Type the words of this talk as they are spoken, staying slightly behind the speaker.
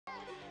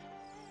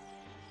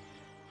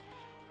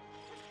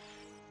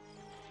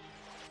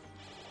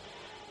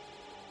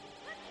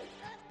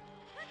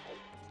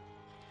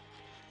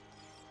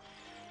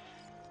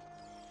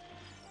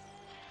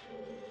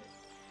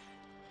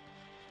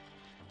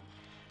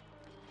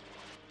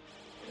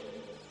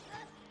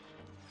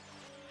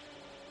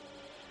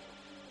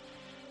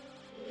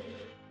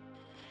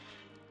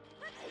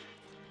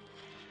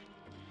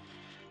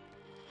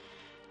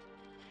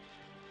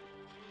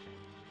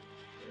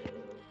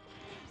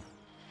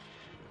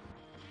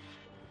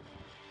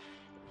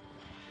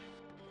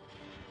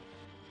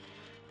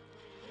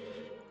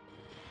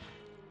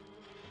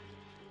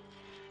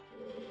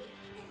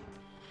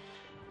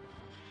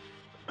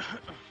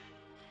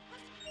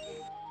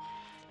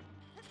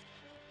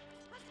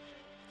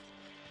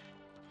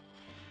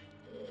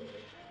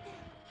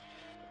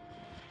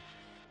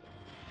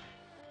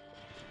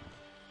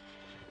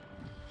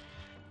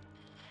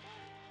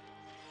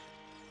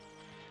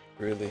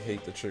really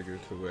hate the trigger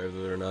to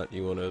whether or not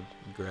you want to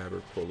grab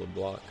or pull a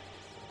block.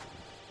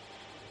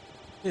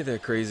 Hey there,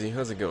 crazy.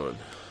 How's it going?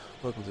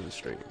 Welcome to the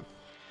stream.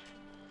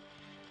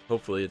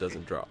 Hopefully it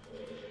doesn't drop.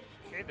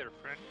 Hey there,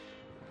 friend.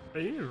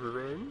 Hey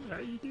everyone, how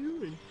you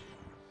doing?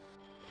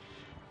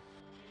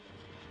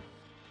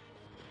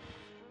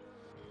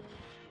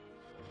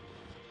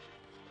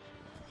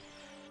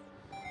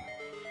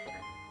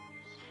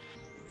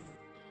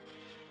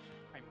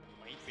 I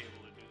might be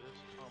able to do this.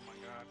 Oh my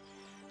god.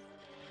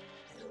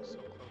 This is so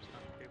close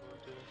not to be able to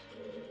do this.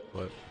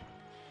 What?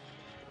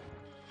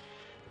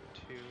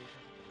 2,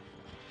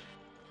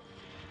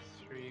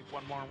 3,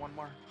 one more. One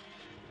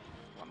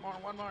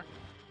more.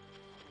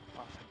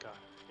 Oh, thank god.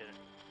 I did it.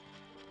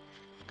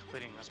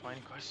 Completing this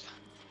mining quest.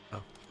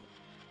 Oh.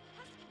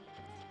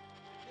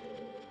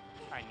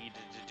 I need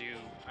to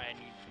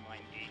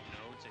mine 8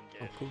 nodes and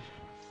get Cool.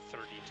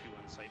 32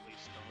 unsightly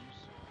stones,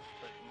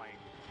 but my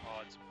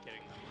odds of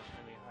getting them are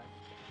really high.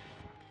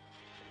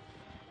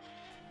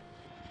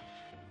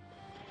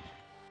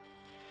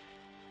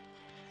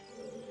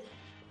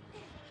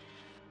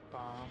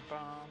 Bum,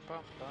 bum,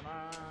 bum,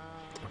 ba-da.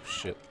 Oh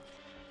shit.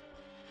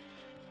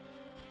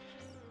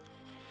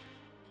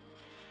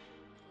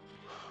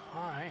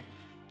 Alright,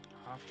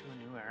 off to a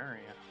new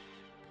area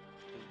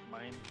to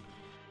mine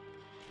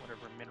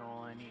whatever mineral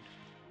I need.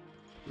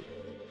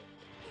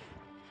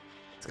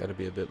 It's gotta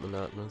be a bit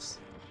monotonous.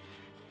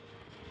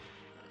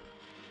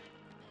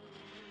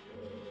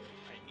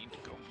 I need to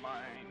go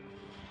mine.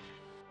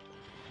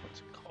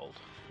 What's it called?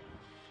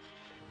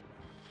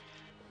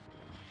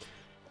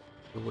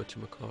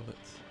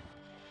 Whatchamacallits.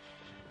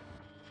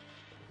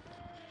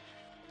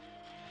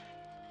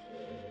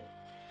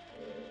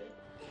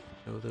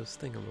 Oh, those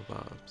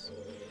thingamabobs.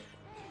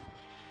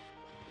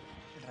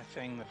 That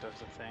thing that does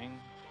the thing.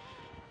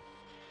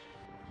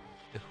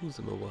 The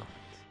who'samawots.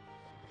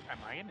 Am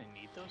I gonna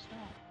need those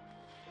now?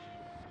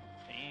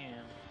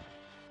 Damn.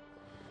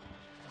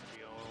 Gonna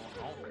be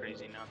all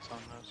crazy nuts on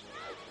those.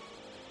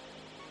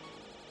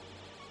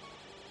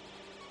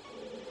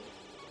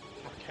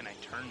 Or can I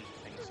turn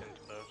things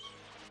into those?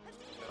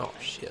 Oh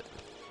shit.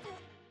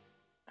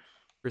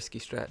 Risky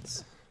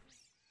strats.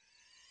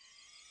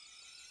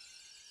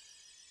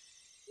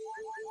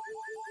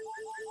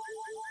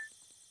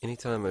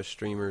 Anytime a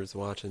streamer is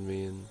watching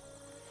me, and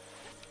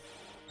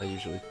I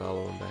usually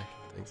follow them back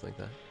and things like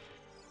that.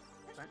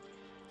 Right.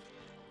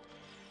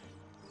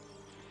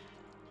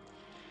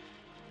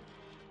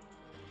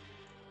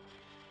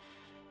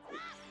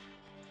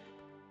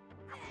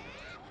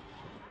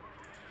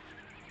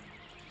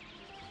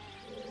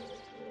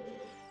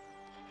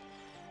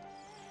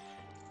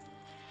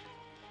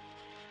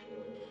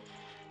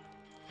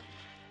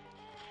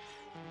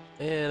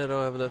 And I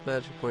don't have enough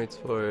magic points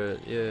for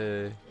it.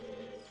 Yay.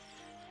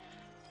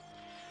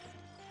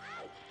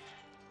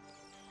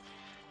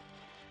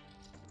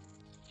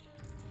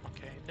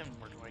 Okay, then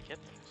where do I get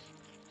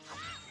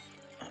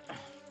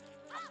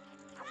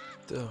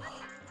these? Ugh.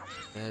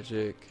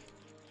 Magic.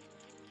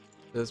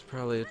 There's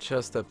probably a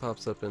chest that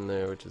pops up in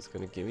there, which is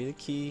gonna give me the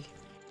key.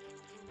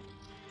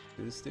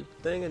 Do the stupid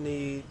thing I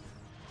need.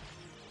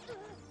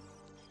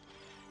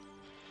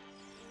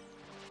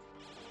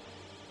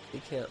 He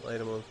can't light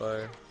him on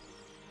fire.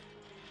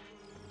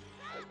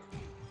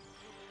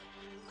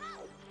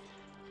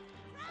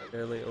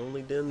 Apparently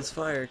only Din's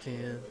fire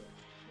can.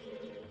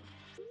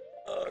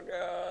 Oh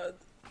god.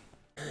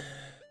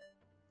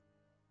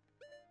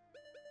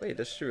 Wait,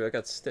 that's true, I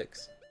got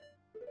sticks.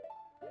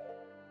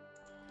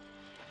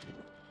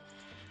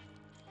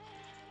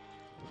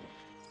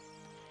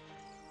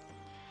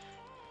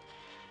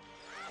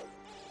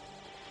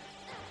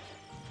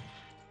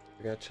 I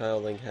forgot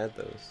Child Link had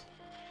those.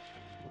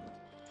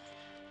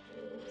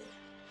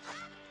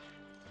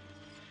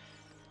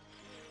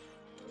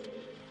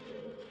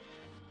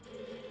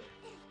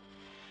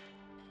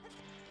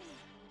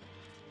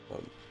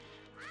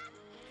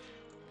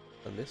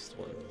 I missed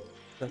one.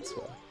 That's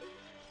why.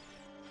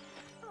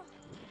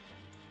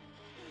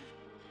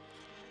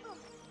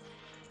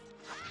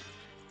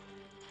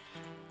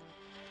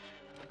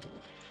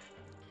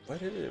 Why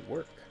didn't it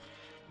work?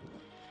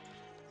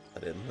 I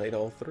didn't light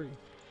all three.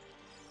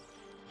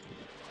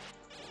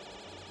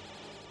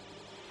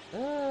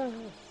 Ah!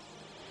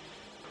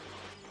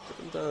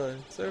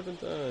 Serpentine!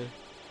 Serpentine!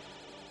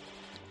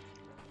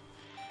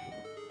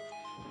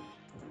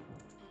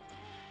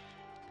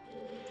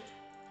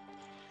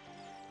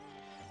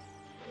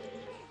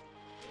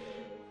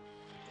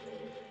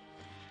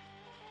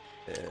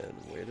 And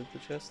where did the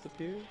chest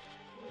appear?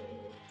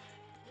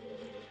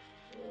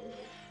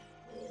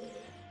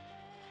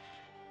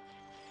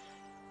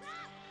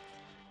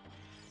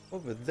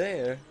 Over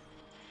there?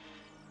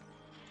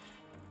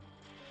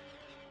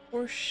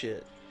 Or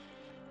shit.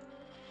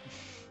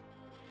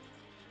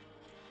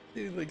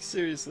 Dude, like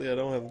seriously, I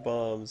don't have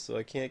bombs, so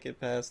I can't get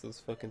past those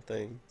fucking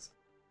things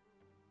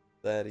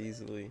that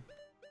easily.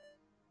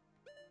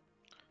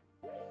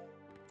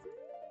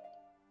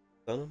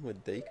 Stun him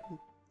with Dakin?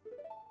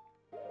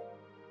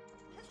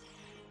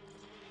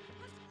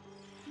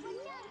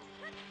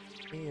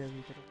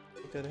 And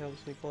that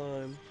helps me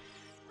climb.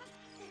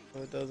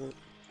 No, it doesn't.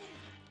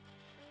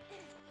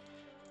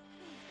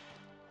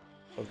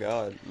 Oh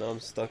god, now I'm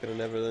stuck in a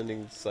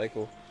never-ending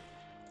cycle.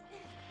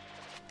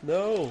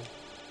 No!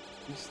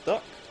 I'm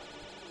stuck!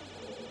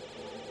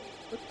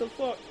 What the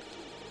fuck?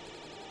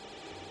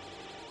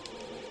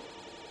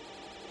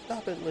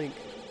 Stop it, Link!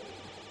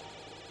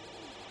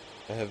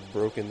 I have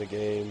broken the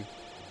game.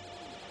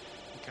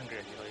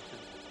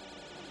 Congratulations.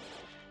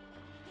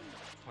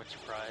 What's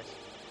your prize?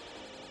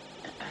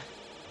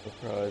 The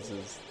prize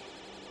is...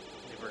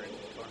 Never ending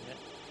torment?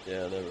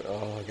 Yeah, never...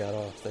 Oh, I got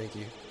off, thank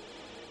you.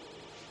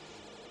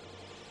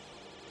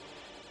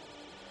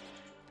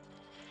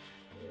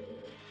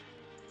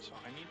 So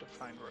I need to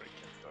find where I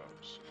get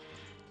those.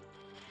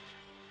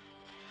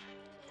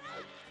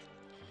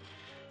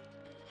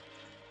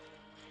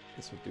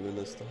 Guess we're doing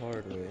this the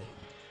hard way.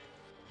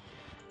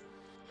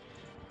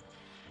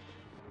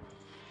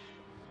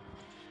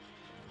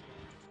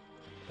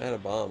 If I had a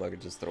bomb, I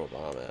could just throw a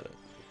bomb at it.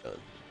 Done.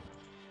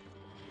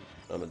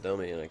 I'm a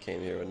dummy and I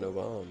came here with no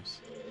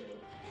bombs.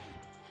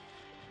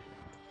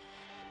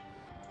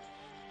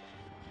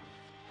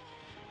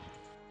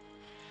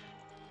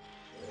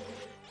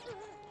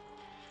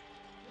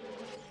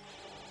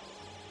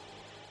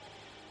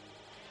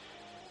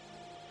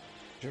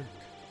 Jerk.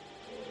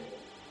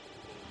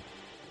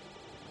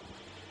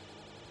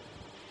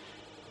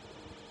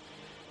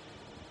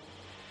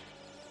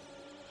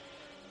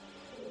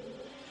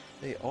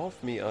 Hey,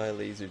 off me, eye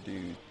laser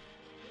dude.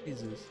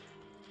 Jesus.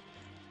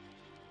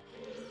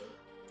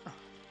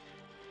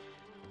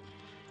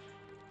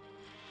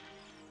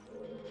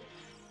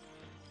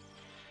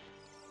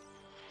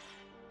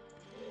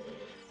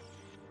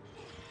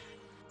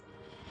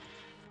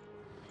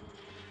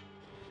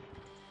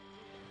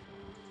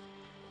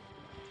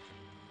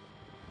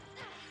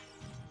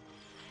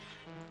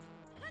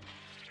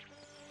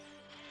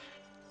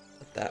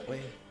 That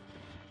way?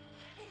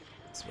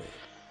 This way.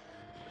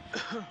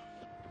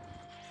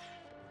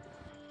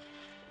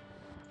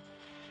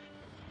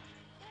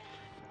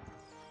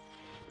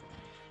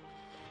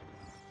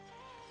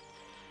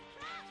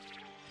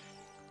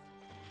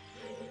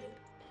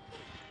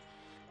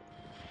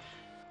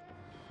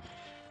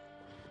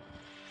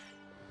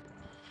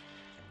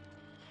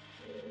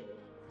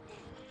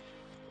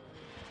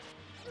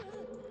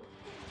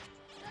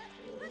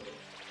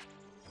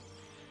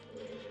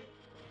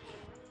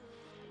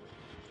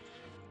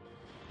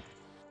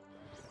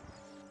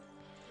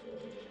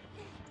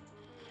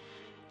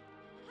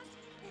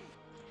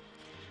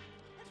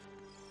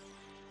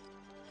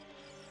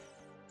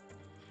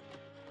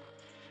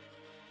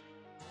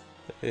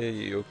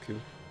 Hey Yoku,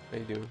 how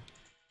you doing?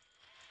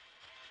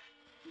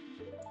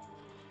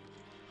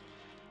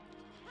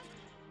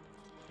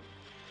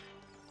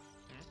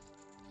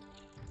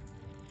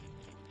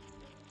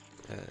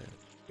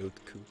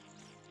 Yoku.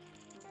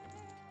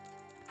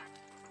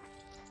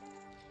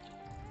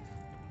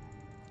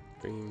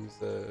 Dreams,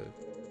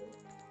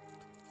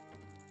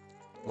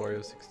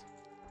 Mario 60.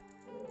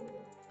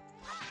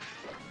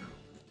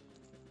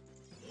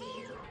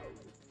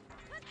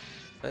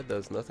 That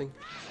does nothing.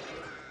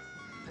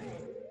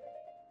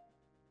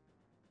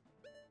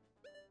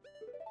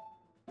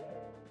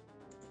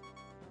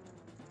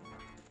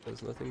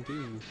 Does nothing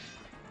do.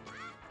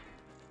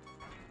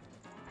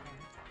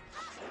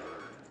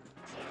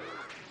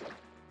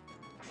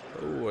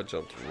 Oh, I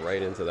jumped right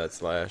into that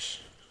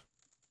slash.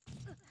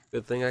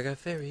 Good thing I got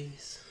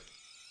fairies.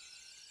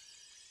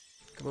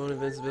 Come on,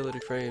 invincibility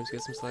frames,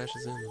 get some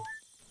slashes in them.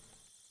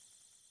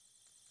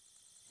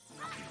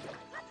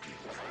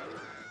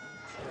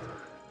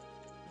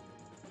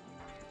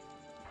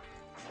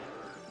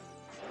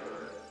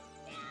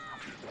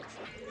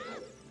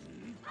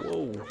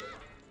 Whoa!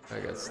 I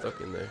got stuck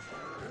in there.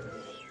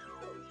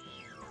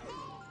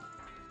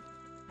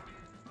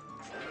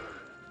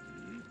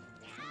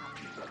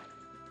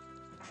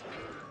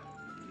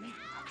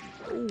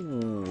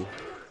 Ooh.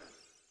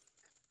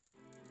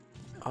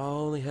 I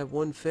only have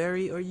one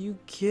fairy? Are you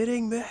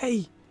kidding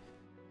me?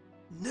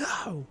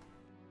 No!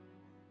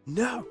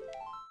 No!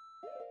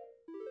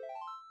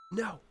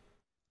 No!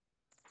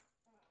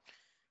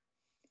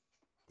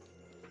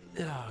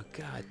 Oh,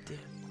 god damn.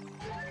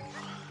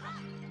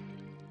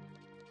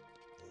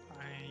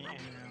 I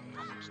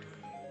am stupid.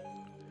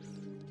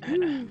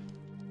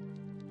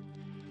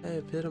 I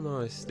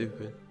epitomize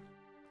stupid.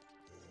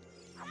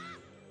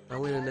 I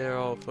went in there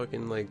all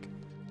fucking like...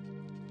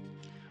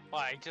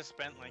 Well, I just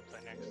spent like the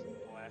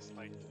last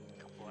like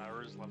couple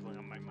hours leveling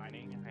up my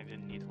mining. I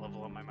didn't need to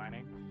level up my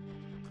mining.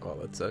 Oh,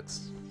 that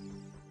sucks.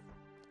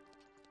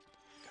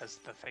 Because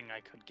the thing I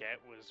could get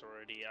was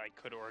already, I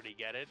could already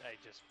get it, I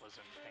just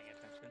wasn't paying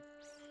attention.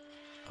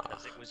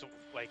 Because it was,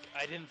 like,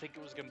 I didn't think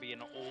it was going to be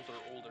an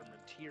older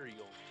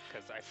material.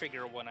 Because I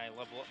figure when I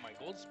level up my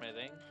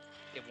goldsmithing,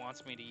 it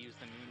wants me to use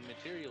the new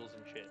materials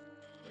and shit.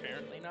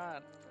 Apparently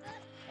not.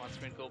 It wants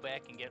me to go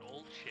back and get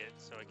old shit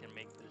so I can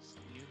make this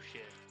new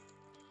shit.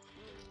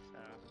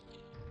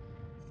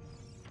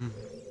 So...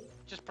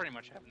 just pretty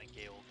much having a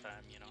gay old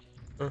time, you know?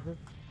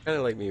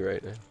 Kinda like me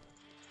right now.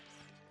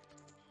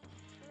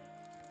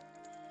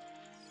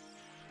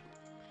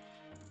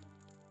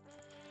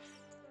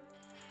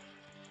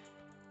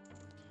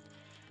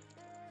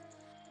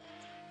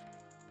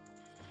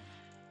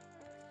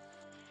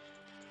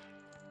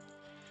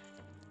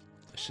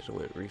 Should have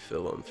went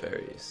refill on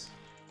fairies.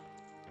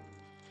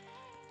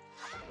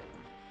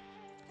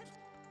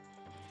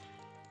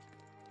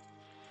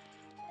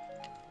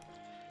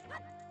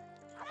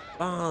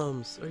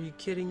 Bombs! Are you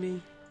kidding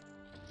me?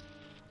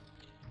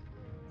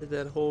 Did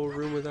that whole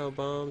room without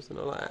bombs and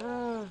I'm like,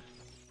 ah!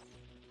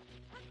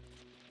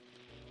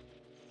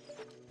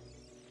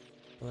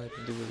 All I had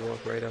to do was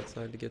walk right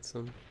outside to get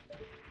some.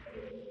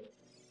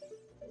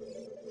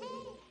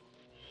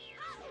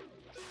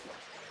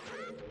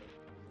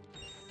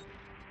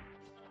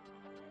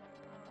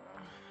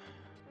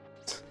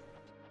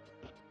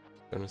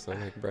 Gonna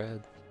sound like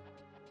Brad.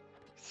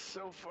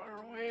 So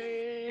far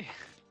away.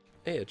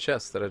 Hey, a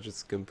chest that I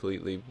just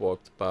completely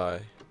walked by.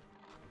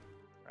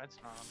 That's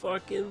not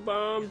Fucking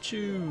bomb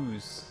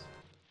chews!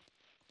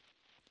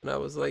 And I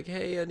was like,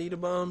 hey, I need a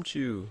bomb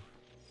chew.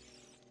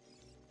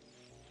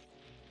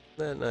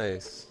 Isn't that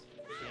nice?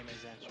 Game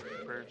is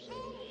answering prayers.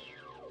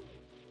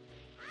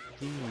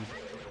 Dude.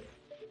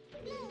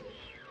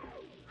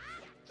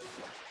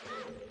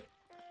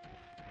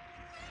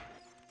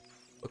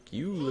 Fuck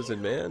you,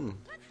 lizard man.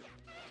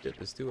 Shit,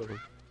 there's two of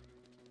them.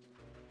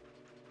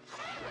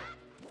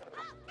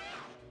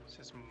 Is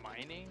this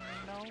mining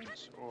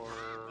nodes or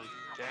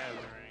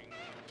gathering?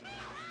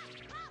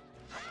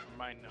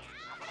 Mine nodes.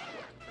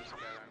 Where's the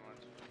gathering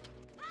ones?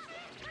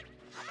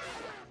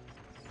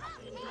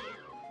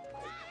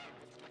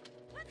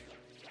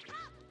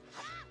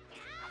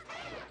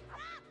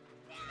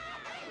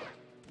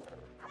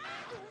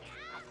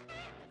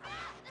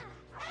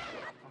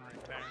 One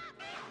right there.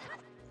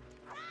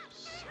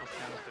 So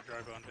down at the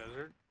Dragon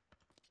Desert.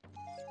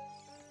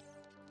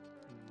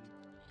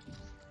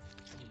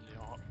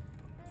 No.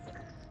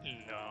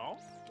 No.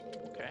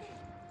 Okay.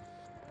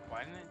 Why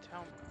didn't it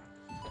tell me?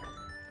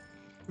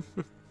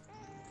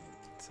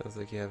 Sounds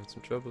like you're having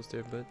some troubles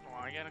there, bud.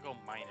 Well, I gotta go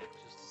mine it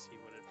just to see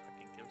what it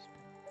fucking gives me.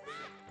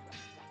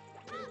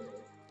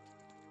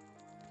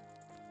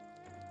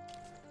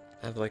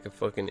 I have like a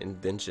fucking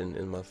indention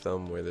in my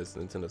thumb where this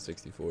Nintendo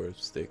 64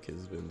 stick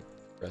has been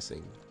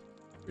pressing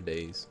for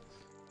days.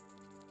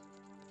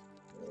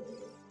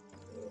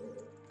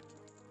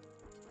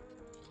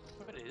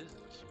 What is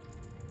this?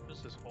 What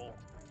is this hole?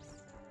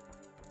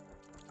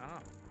 Oh,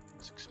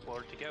 let's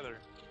explore it together.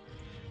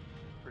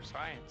 For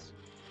science.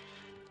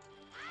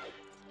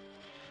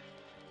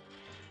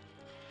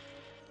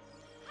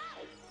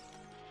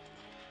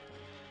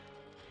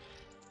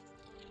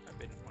 I've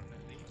been in one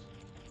of these.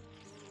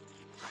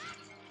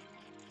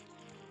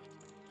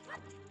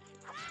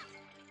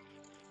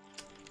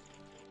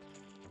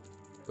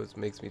 What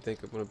makes me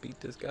think I'm gonna beat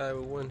this guy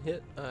with one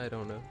hit? I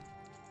don't know.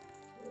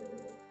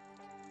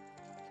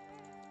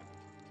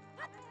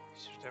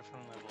 These are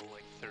definitely level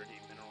like 30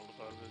 mineral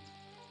deposits.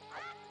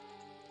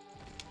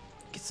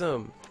 Get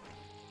some!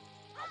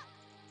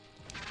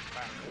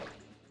 Wow.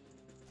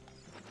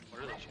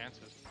 What are the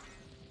chances?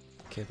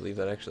 Can't believe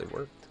that actually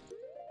worked.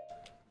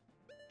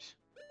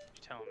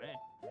 You're telling me.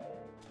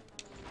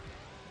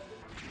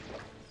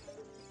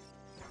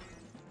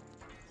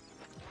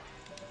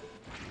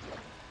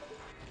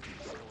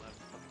 Still have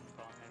fucking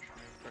bomb hash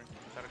removed.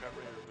 Thought I got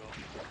rid of it.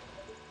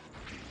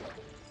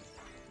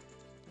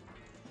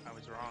 I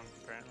was wrong,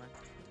 apparently.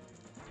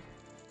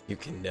 You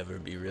can never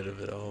be rid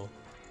of it all.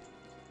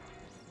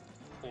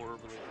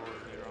 Horribly,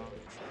 horribly wrong.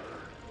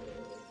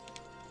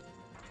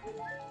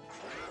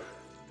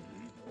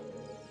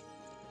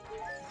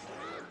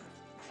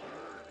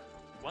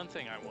 One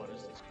thing I want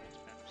is these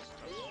gold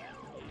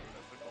spammers.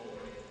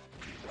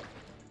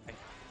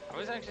 I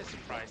was actually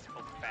surprised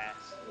how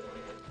fast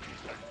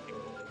you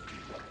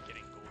started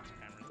getting gold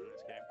spammers in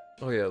this game.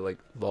 Oh yeah, like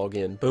log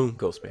in, boom,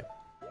 go spam.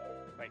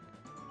 Like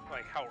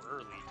how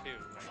early too.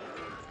 Like,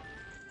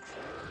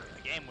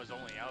 the game was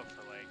only out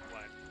for like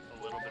what,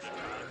 a little bit of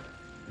time.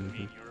 Me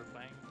and you were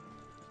playing.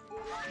 It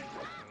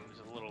was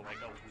a little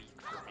like a week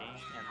for me,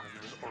 and then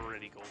there was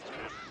already gold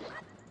spammers.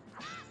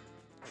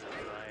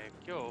 They were like,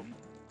 yo,